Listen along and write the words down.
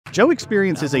Joe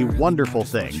experience is a wonderful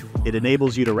thing. It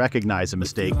enables you to recognize a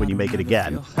mistake when you make it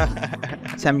again.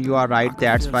 Sam, you are right.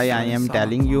 That's why I am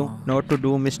telling you not to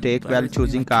do mistake while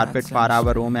choosing carpet for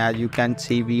our room. As you can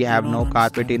see, we have no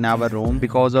carpet in our room.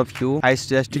 Because of you, I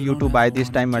suggest you to buy this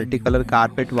time multicolor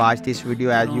carpet. Watch this video.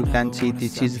 As you can see,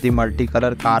 this is the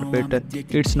multicolor carpet.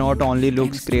 It's not only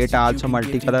looks great, also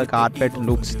multicolor carpet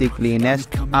looks the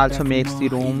cleanest. Also makes the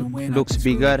room looks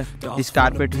bigger. This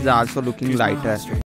carpet is also looking lighter.